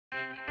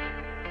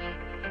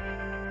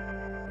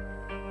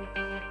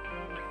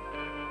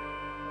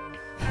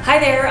Hi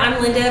there,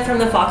 I'm Linda from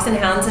the Fox and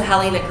Hounds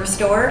Halley Liquor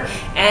Store,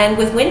 and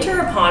with winter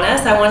upon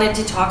us, I wanted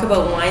to talk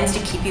about wines to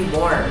keep you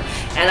warm.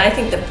 And I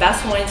think the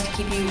best wines to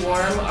keep you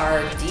warm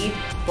are deep,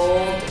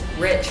 bold,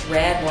 rich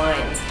red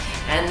wines.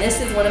 And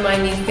this is one of my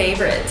new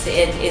favorites.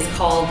 It is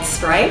called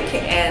Strike,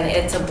 and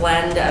it's a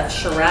blend of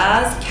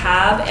Shiraz,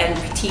 Cab, and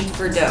Petit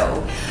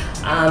Verdot.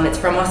 It's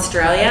from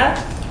Australia.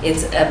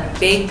 It's a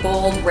big,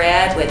 bold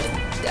red with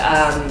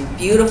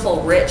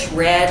beautiful rich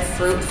red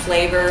fruit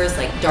flavors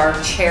like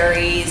dark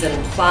cherries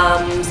and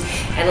plums,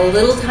 and a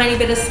little tiny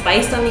bit of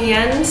spice on the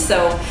end,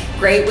 so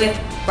great with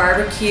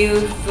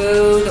barbecue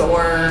food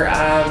or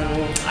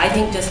I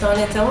think just on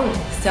its own.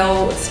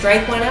 So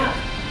strike one up.